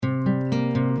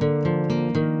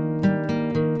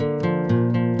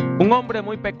Un hombre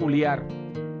muy peculiar,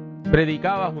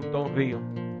 predicaba junto a un río.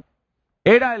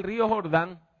 Era el río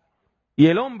Jordán y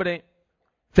el hombre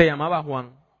se llamaba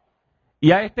Juan.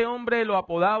 Y a este hombre lo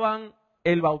apodaban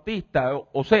el Bautista,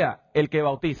 o sea, el que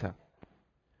bautiza.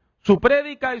 Su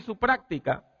prédica y su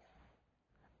práctica,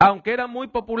 aunque eran muy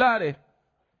populares,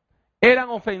 eran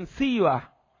ofensivas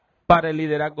para el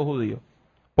liderazgo judío.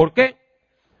 ¿Por qué?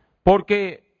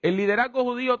 Porque el liderazgo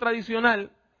judío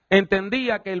tradicional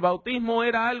entendía que el bautismo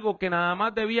era algo que nada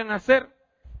más debían hacer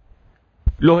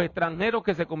los extranjeros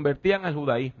que se convertían al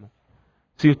judaísmo.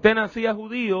 Si usted nacía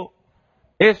judío,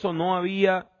 eso no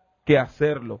había que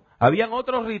hacerlo. Habían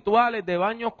otros rituales de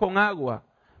baños con agua,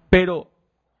 pero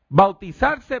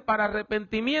bautizarse para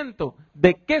arrepentimiento,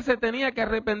 ¿de qué se tenía que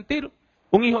arrepentir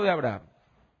un hijo de Abraham?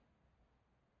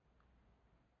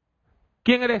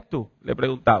 ¿Quién eres tú?, le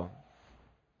preguntaban.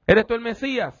 ¿Eres tú el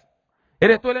Mesías?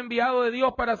 ¿Eres tú el enviado de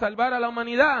Dios para salvar a la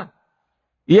humanidad?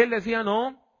 Y él decía,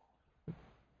 no.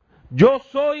 Yo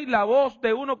soy la voz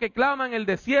de uno que clama en el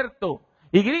desierto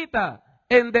y grita,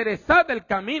 enderezad el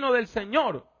camino del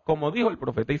Señor, como dijo el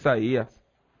profeta Isaías.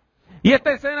 Y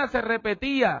esta escena se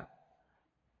repetía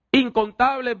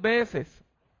incontables veces.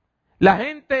 La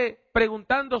gente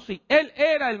preguntando si él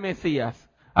era el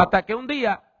Mesías, hasta que un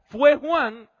día fue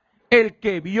Juan el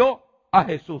que vio a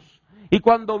Jesús. Y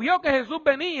cuando vio que Jesús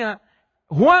venía,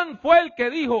 Juan fue el que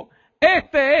dijo,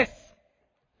 este es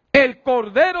el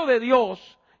Cordero de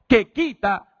Dios que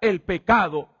quita el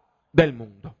pecado del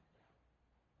mundo.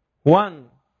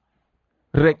 Juan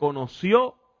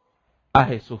reconoció a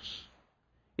Jesús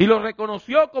y lo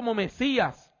reconoció como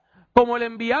Mesías, como el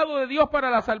enviado de Dios para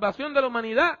la salvación de la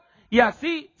humanidad, y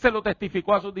así se lo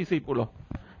testificó a sus discípulos.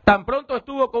 Tan pronto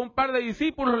estuvo con un par de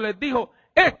discípulos, les dijo,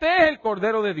 este es el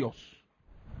Cordero de Dios.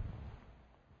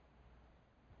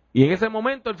 Y en ese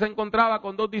momento él se encontraba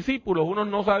con dos discípulos, uno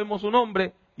no sabemos su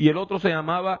nombre y el otro se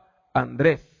llamaba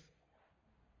Andrés.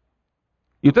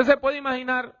 Y usted se puede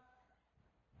imaginar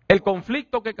el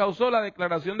conflicto que causó la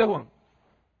declaración de Juan.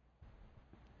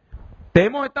 Te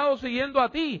hemos estado siguiendo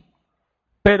a ti,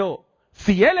 pero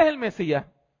si él es el Mesías,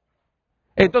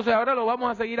 entonces ahora lo vamos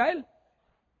a seguir a él.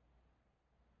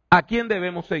 ¿A quién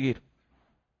debemos seguir?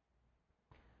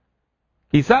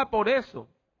 Quizá por eso,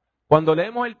 cuando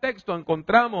leemos el texto,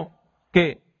 encontramos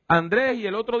que Andrés y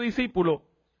el otro discípulo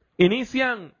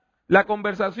inician la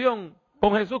conversación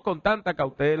con Jesús con tanta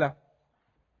cautela.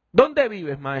 ¿Dónde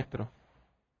vives, maestro?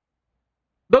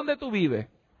 ¿Dónde tú vives?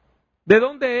 ¿De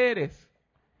dónde eres?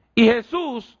 Y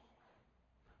Jesús,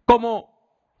 como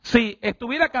si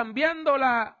estuviera cambiando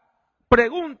la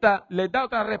pregunta, les da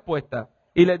otra respuesta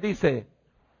y les dice,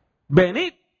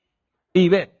 venid y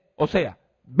ved. O sea,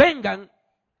 vengan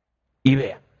y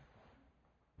vean.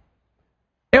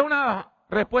 Es una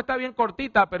respuesta bien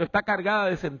cortita, pero está cargada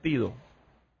de sentido.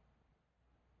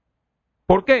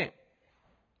 ¿Por qué?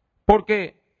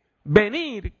 Porque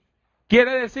venir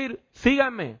quiere decir,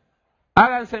 síganme,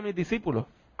 háganse mis discípulos.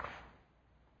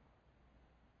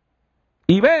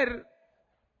 Y ver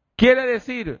quiere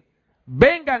decir,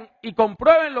 vengan y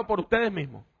compruébenlo por ustedes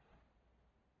mismos.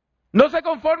 No se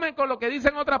conformen con lo que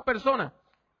dicen otras personas,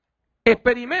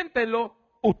 experiméntenlo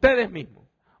ustedes mismos.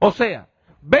 O sea,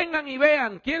 vengan y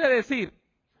vean quiere decir,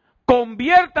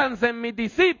 conviértanse en mis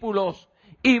discípulos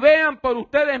y vean por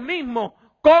ustedes mismos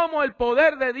cómo el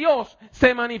poder de Dios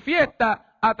se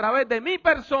manifiesta a través de mi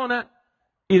persona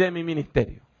y de mi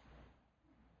ministerio.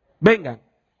 Vengan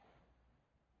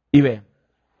y vean.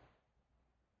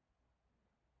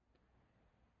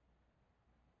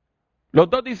 Los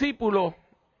dos discípulos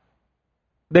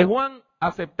de Juan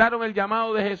aceptaron el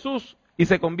llamado de Jesús y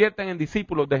se convierten en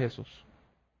discípulos de Jesús.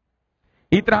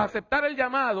 Y tras aceptar el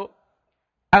llamado,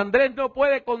 Andrés no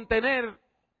puede contener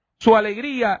su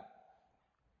alegría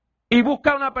y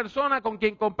busca una persona con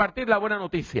quien compartir la buena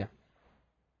noticia.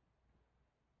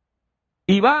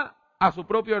 Y va a su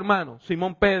propio hermano,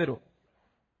 Simón Pedro,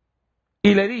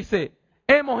 y le dice,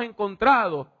 hemos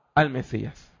encontrado al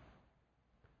Mesías.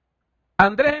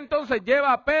 Andrés entonces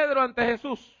lleva a Pedro ante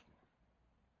Jesús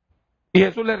y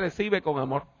Jesús le recibe con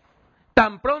amor.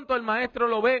 Tan pronto el maestro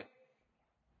lo ve,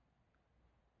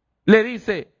 le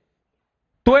dice,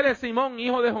 tú eres Simón,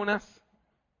 hijo de Jonás.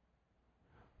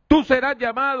 Tú serás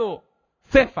llamado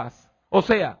Cefas, o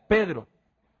sea, Pedro.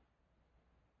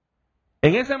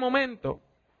 En ese momento,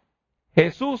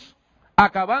 Jesús,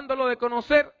 acabándolo de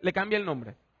conocer, le cambia el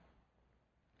nombre.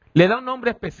 Le da un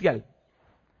nombre especial.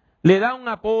 Le da un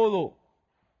apodo.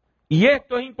 Y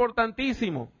esto es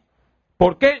importantísimo.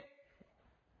 ¿Por qué?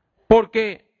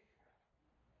 Porque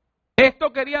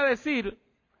esto quería decir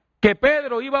que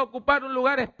Pedro iba a ocupar un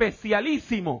lugar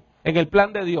especialísimo en el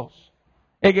plan de Dios,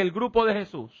 en el grupo de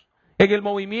Jesús. en el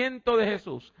movimiento de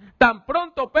Jesús. Tan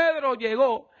pronto Pedro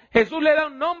llegó, Jesús le da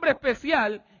un nombre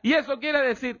especial y eso quiere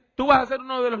decir, tú vas a ser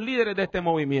uno de los líderes de este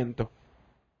movimiento.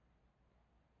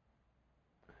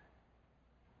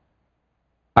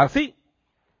 Así,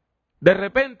 de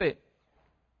repente,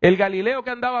 el Galileo que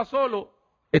andaba solo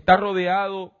está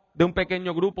rodeado de un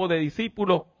pequeño grupo de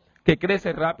discípulos que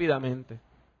crece rápidamente.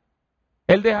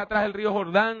 Él deja atrás el río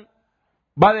Jordán,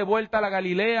 va de vuelta a la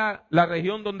Galilea, la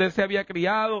región donde él se había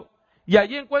criado, y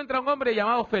allí encuentra a un hombre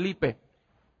llamado Felipe.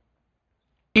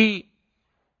 Y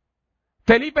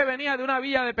Felipe venía de una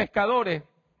villa de pescadores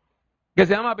que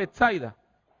se llama Betsaida.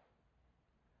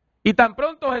 Y tan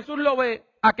pronto Jesús lo ve,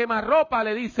 a quemarropa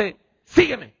le dice,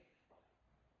 sígueme.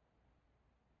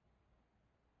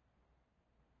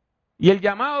 Y el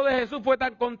llamado de Jesús fue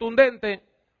tan contundente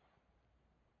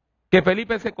que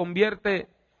Felipe se convierte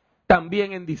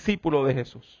también en discípulo de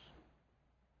Jesús.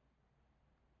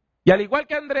 Y al igual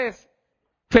que Andrés,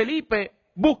 Felipe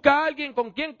busca a alguien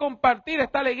con quien compartir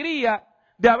esta alegría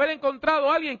de haber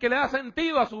encontrado a alguien que le da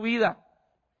sentido a su vida.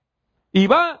 Y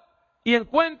va y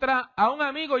encuentra a un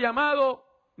amigo llamado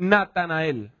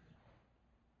Natanael.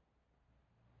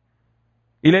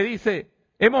 Y le dice,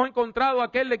 hemos encontrado a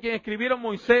aquel de quien escribieron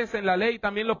Moisés en la ley y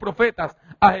también los profetas,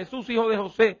 a Jesús, hijo de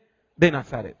José de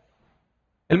Nazaret.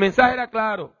 El mensaje era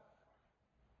claro,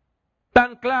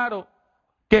 tan claro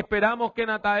que esperamos que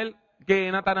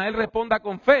Natanael responda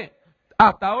con fe.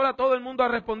 Hasta ahora todo el mundo ha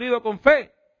respondido con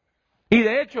fe. Y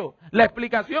de hecho, la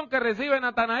explicación que recibe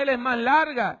Natanael es más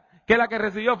larga que la que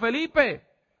recibió Felipe.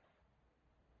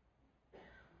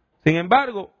 Sin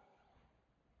embargo,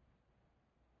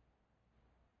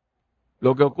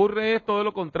 lo que ocurre es todo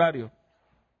lo contrario.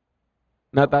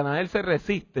 Natanael se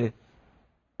resiste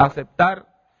a aceptar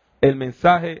el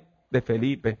mensaje de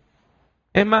Felipe.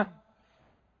 Es más,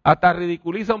 hasta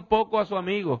ridiculiza un poco a su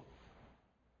amigo.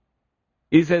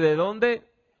 Y dice, ¿de dónde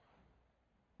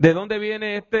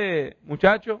viene este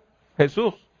muchacho?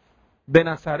 Jesús, de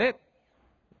Nazaret.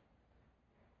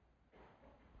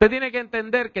 Usted tiene que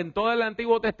entender que en todo el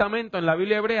Antiguo Testamento, en la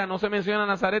Biblia hebrea, no se menciona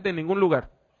Nazaret en ningún lugar.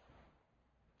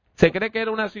 Se cree que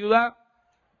era una ciudad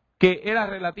que era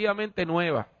relativamente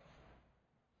nueva.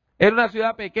 Era una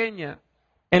ciudad pequeña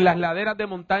en las laderas de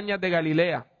montañas de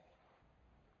Galilea.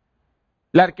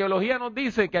 La arqueología nos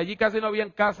dice que allí casi no habían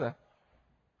casas.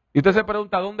 Y usted se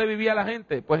pregunta, ¿dónde vivía la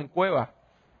gente? Pues en cuevas,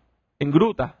 en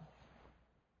grutas.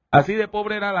 Así de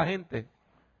pobre era la gente.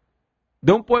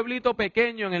 De un pueblito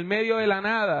pequeño en el medio de la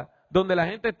nada, donde la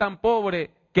gente es tan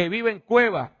pobre que vive en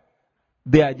cuevas.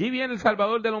 De allí viene el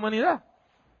Salvador de la humanidad.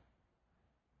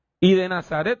 Y de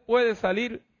Nazaret puede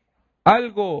salir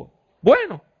algo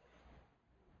bueno.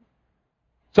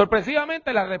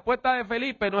 Sorpresivamente la respuesta de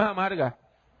Felipe no es amarga.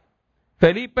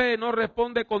 Felipe no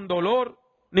responde con dolor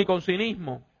ni con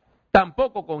cinismo,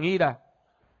 tampoco con ira,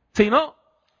 sino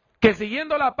que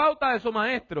siguiendo la pauta de su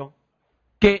maestro,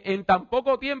 que en tan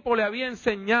poco tiempo le había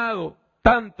enseñado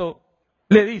tanto,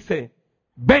 le dice,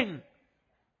 ven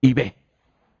y ve.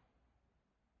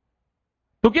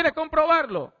 ¿Tú quieres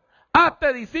comprobarlo?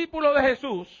 Hazte discípulo de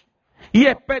Jesús y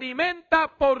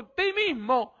experimenta por ti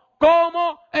mismo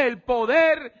cómo el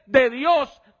poder de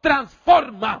Dios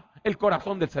transforma el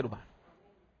corazón del ser humano.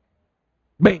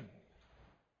 Ven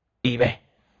y ve.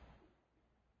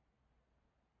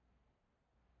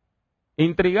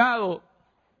 Intrigado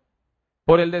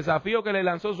por el desafío que le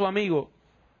lanzó su amigo,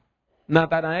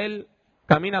 Natanael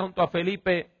camina junto a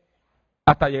Felipe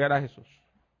hasta llegar a Jesús.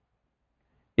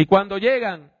 Y cuando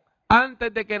llegan,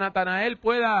 antes de que Natanael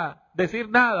pueda decir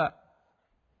nada,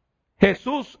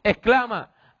 Jesús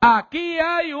exclama, aquí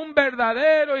hay un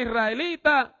verdadero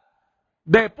israelita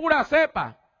de pura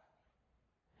cepa,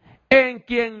 en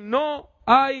quien no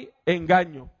hay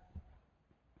engaño.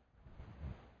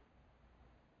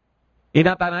 Y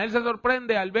Natanael se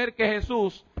sorprende al ver que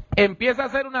Jesús empieza a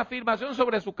hacer una afirmación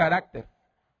sobre su carácter,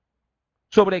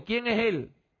 sobre quién es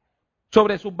él,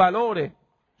 sobre sus valores,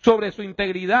 sobre su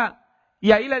integridad.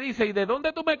 Y ahí le dice, ¿y de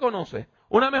dónde tú me conoces?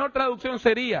 Una mejor traducción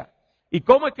sería, ¿y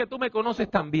cómo es que tú me conoces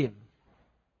también?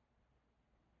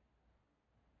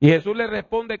 Y Jesús le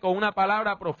responde con una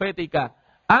palabra profética,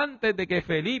 antes de que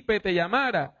Felipe te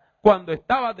llamara, cuando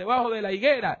estabas debajo de la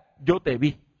higuera, yo te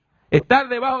vi. Estar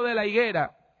debajo de la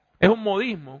higuera es un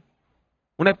modismo,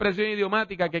 una expresión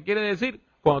idiomática que quiere decir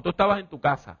cuando tú estabas en tu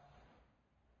casa.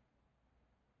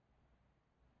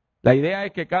 La idea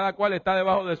es que cada cual está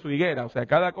debajo de su higuera, o sea,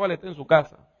 cada cual está en su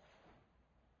casa.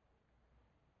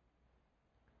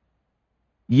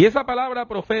 Y esa palabra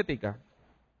profética,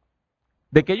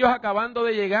 de que ellos acabando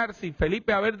de llegar sin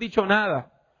Felipe haber dicho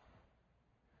nada,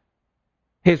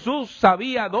 Jesús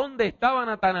sabía dónde estaba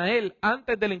Natanael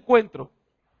antes del encuentro.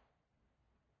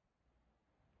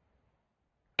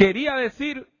 Quería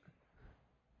decir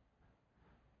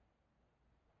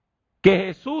que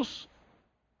Jesús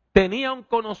tenía un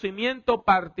conocimiento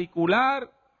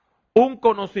particular, un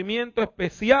conocimiento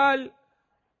especial,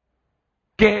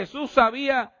 que Jesús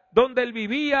sabía dónde él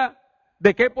vivía,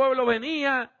 de qué pueblo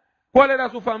venía, cuál era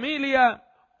su familia,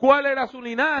 cuál era su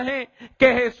linaje,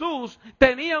 que Jesús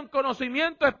tenía un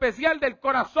conocimiento especial del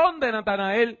corazón de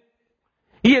Natanael.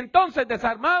 Y entonces,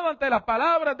 desarmado ante las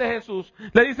palabras de Jesús,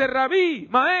 le dice: Rabí,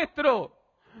 maestro,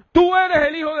 tú eres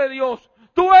el Hijo de Dios,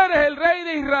 tú eres el Rey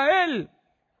de Israel.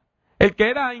 El que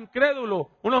era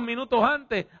incrédulo unos minutos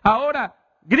antes, ahora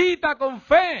grita con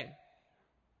fe,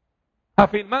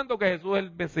 afirmando que Jesús es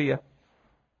el Mesías.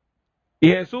 Y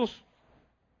Jesús,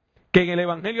 que en el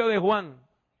Evangelio de Juan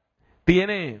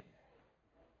tiene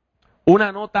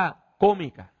una nota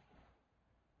cómica,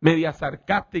 media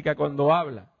sarcástica cuando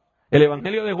habla. El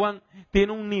Evangelio de Juan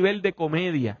tiene un nivel de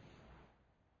comedia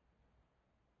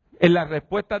en las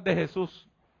respuestas de Jesús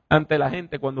ante la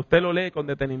gente. Cuando usted lo lee con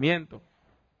detenimiento,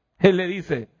 Él le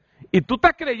dice: ¿y tú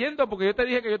estás creyendo porque yo te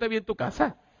dije que yo te vi en tu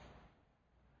casa?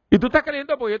 ¿Y tú estás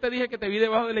creyendo porque yo te dije que te vi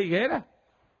debajo de la higuera?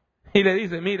 Y le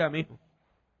dice: mira, mijo,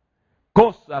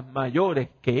 cosas mayores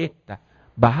que estas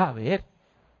vas a ver.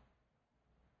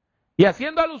 Y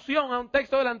haciendo alusión a un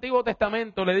texto del Antiguo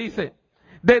Testamento, le dice: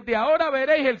 desde ahora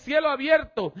veréis el cielo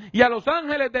abierto y a los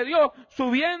ángeles de Dios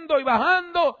subiendo y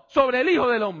bajando sobre el Hijo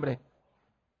del Hombre.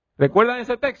 ¿Recuerdan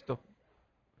ese texto?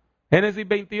 Génesis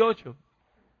 28.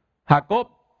 Jacob,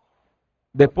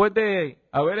 después de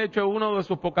haber hecho uno de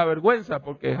sus pocavergüenzas,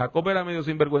 porque Jacob era medio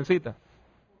sinvergüencita,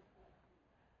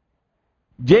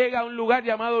 llega a un lugar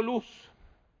llamado Luz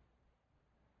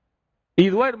y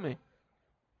duerme.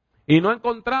 Y no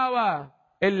encontraba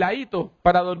el laíto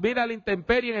para dormir a la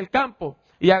intemperie en el campo,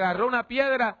 y agarró una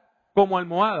piedra como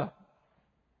almohada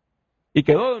y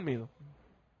quedó dormido.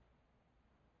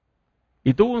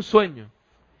 Y tuvo un sueño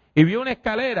y vio una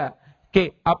escalera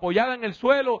que, apoyada en el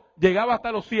suelo, llegaba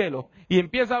hasta los cielos, y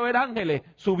empieza a ver ángeles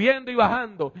subiendo y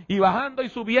bajando, y bajando y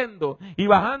subiendo, y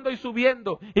bajando y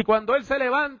subiendo. Y cuando él se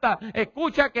levanta,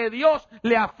 escucha que Dios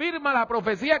le afirma la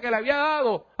profecía que le había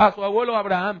dado a su abuelo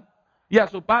Abraham y a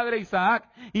su padre Isaac.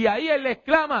 Y ahí él le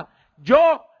exclama: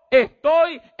 yo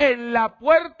estoy en la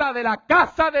puerta de la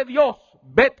casa de Dios,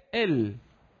 Bet-El.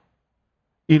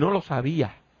 Y no lo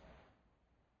sabía.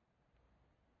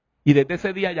 Y desde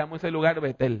ese día llamó ese lugar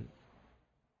Bet-El.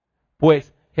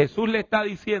 Pues Jesús le está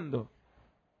diciendo: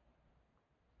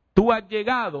 tú has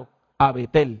llegado a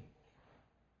Bet-El,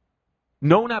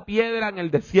 no una piedra en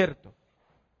el desierto.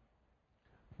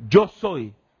 Yo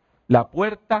soy la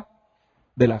puerta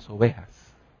de las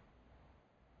ovejas.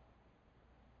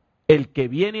 El que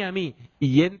viene a mí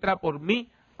y entra por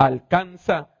mí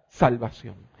alcanza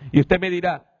salvación. Y usted me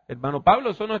dirá: hermano Pablo,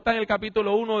 eso no está en el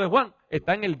capítulo 1 de Juan,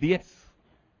 está en el 10.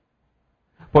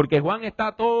 Porque Juan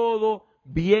está todo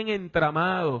bien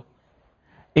entramado.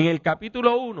 En el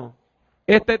capítulo 1,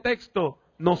 este texto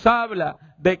nos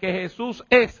habla de que Jesús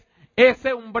es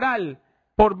ese umbral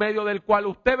por medio del cual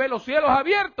usted ve los cielos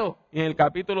abiertos. Y en el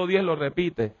capítulo 10 lo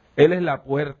repite: Él es la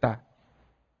puerta.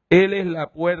 Él es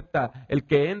la puerta. El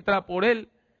que entra por Él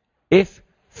es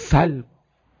salvo.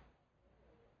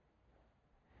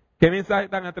 Qué mensaje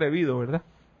tan atrevido, ¿verdad?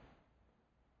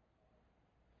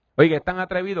 Oiga, es tan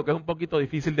atrevido que es un poquito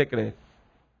difícil de creer.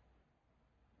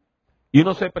 Y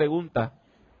uno se pregunta: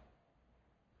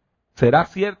 ¿será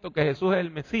cierto que Jesús es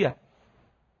el Mesías?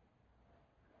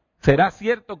 ¿Será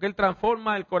cierto que Él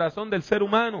transforma el corazón del ser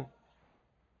humano?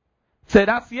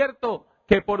 ¿Será cierto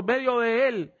que por medio de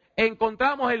Él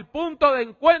encontramos el punto de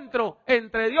encuentro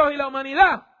entre Dios y la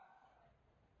humanidad?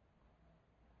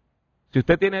 Si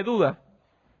usted tiene dudas,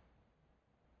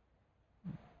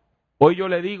 hoy yo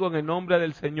le digo en el nombre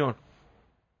del Señor: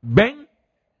 ven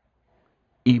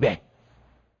y ve.